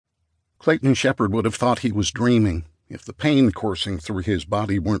Clayton Shepard would have thought he was dreaming if the pain coursing through his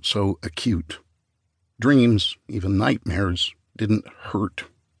body weren't so acute. Dreams, even nightmares, didn't hurt.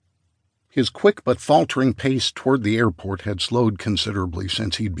 His quick but faltering pace toward the airport had slowed considerably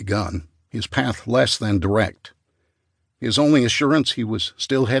since he'd begun, his path less than direct. His only assurance he was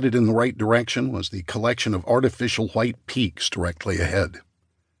still headed in the right direction was the collection of artificial white peaks directly ahead.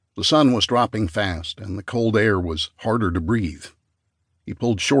 The sun was dropping fast, and the cold air was harder to breathe. He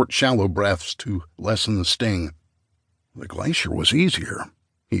pulled short, shallow breaths to lessen the sting. The glacier was easier,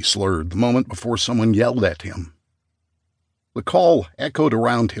 he slurred the moment before someone yelled at him. The call echoed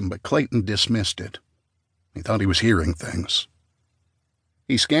around him, but Clayton dismissed it. He thought he was hearing things.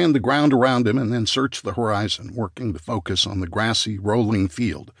 He scanned the ground around him and then searched the horizon, working to focus on the grassy, rolling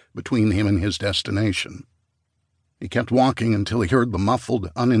field between him and his destination. He kept walking until he heard the muffled,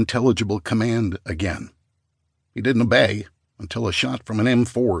 unintelligible command again. He didn't obey until a shot from an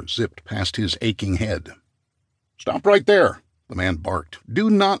M4 zipped past his aching head. "Stop right there," the man barked. "Do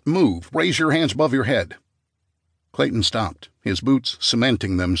not move. Raise your hands above your head." Clayton stopped, his boots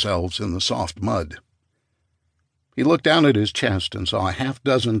cementing themselves in the soft mud. He looked down at his chest and saw a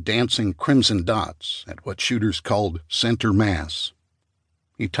half-dozen dancing crimson dots at what shooters called center mass.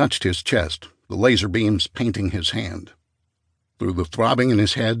 He touched his chest, the laser beams painting his hand. Through the throbbing in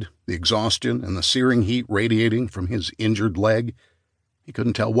his head, the exhaustion, and the searing heat radiating from his injured leg, he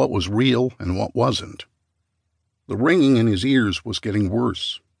couldn't tell what was real and what wasn't. The ringing in his ears was getting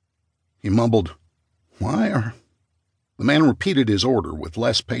worse. He mumbled, "Why are—" The man repeated his order with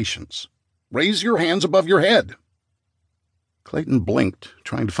less patience. "Raise your hands above your head." Clayton blinked,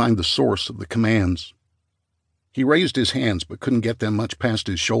 trying to find the source of the commands. He raised his hands but couldn't get them much past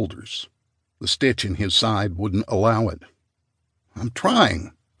his shoulders. The stitch in his side wouldn't allow it. "I'm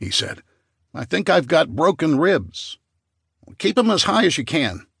trying," he said. "I think I've got broken ribs." "Keep them as high as you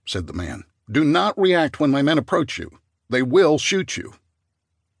can," said the man. "Do not react when my men approach you. They will shoot you."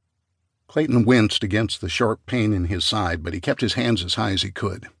 Clayton winced against the sharp pain in his side, but he kept his hands as high as he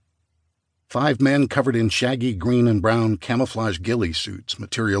could. 5 men covered in shaggy green and brown camouflage ghillie suits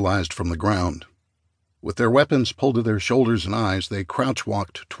materialized from the ground. With their weapons pulled to their shoulders and eyes, they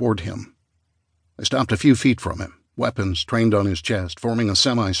crouch-walked toward him. They stopped a few feet from him, weapons trained on his chest, forming a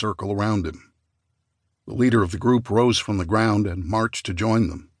semicircle around him. The leader of the group rose from the ground and marched to join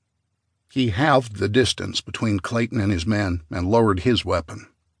them. He halved the distance between Clayton and his men and lowered his weapon.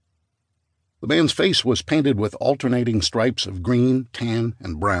 The man's face was painted with alternating stripes of green, tan,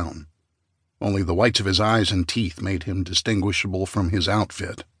 and brown. Only the whites of his eyes and teeth made him distinguishable from his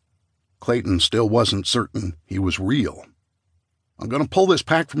outfit. Clayton still wasn't certain he was real. "I'm going to pull this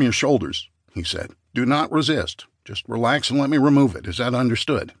pack from your shoulders," he said. "Do not resist. Just relax and let me remove it. Is that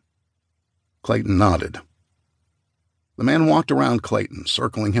understood?" Clayton nodded. The man walked around Clayton,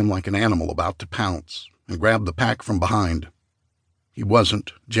 circling him like an animal about to pounce, and grabbed the pack from behind. He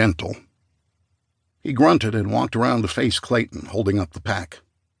wasn't gentle. He grunted and walked around to face Clayton, holding up the pack.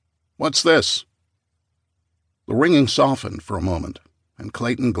 "What's this?" The ringing softened for a moment, and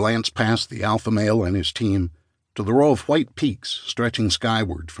Clayton glanced past the alpha male and his team to the row of white peaks stretching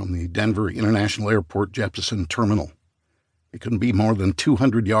skyward from the Denver International Airport Jeppesen terminal. He couldn't be more than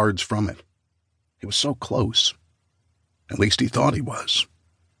 200 yards from it. He was so close. At least he thought he was.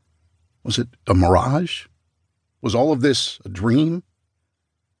 Was it a mirage? Was all of this a dream?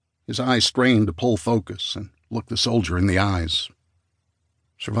 His eyes strained to pull focus and look the soldier in the eyes.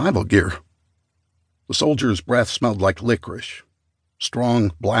 Survival gear. The soldier's breath smelled like licorice.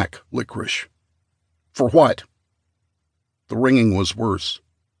 Strong, black licorice. For what? The ringing was worse.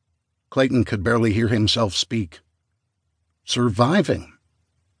 Clayton could barely hear himself speak. Surviving.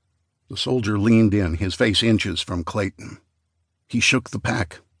 The soldier leaned in, his face inches from Clayton. He shook the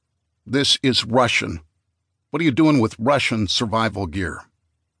pack. "This is Russian. What are you doing with Russian survival gear?"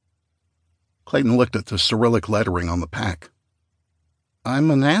 Clayton looked at the Cyrillic lettering on the pack.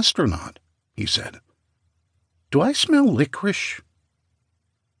 "I'm an astronaut," he said. "Do I smell licorice?"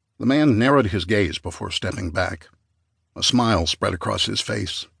 The man narrowed his gaze before stepping back. A smile spread across his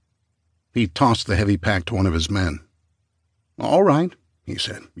face. He tossed the heavy pack to one of his men. "All right," he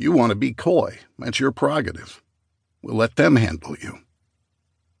said. "You want to be coy. That's your prerogative. We'll let them handle you."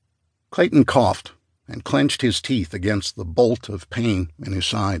 Clayton coughed and clenched his teeth against the bolt of pain in his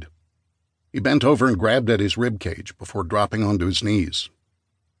side. He bent over and grabbed at his ribcage before dropping onto his knees.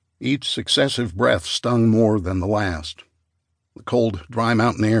 Each successive breath stung more than the last. The cold, dry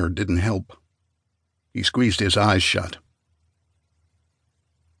mountain air didn't help. He squeezed his eyes shut,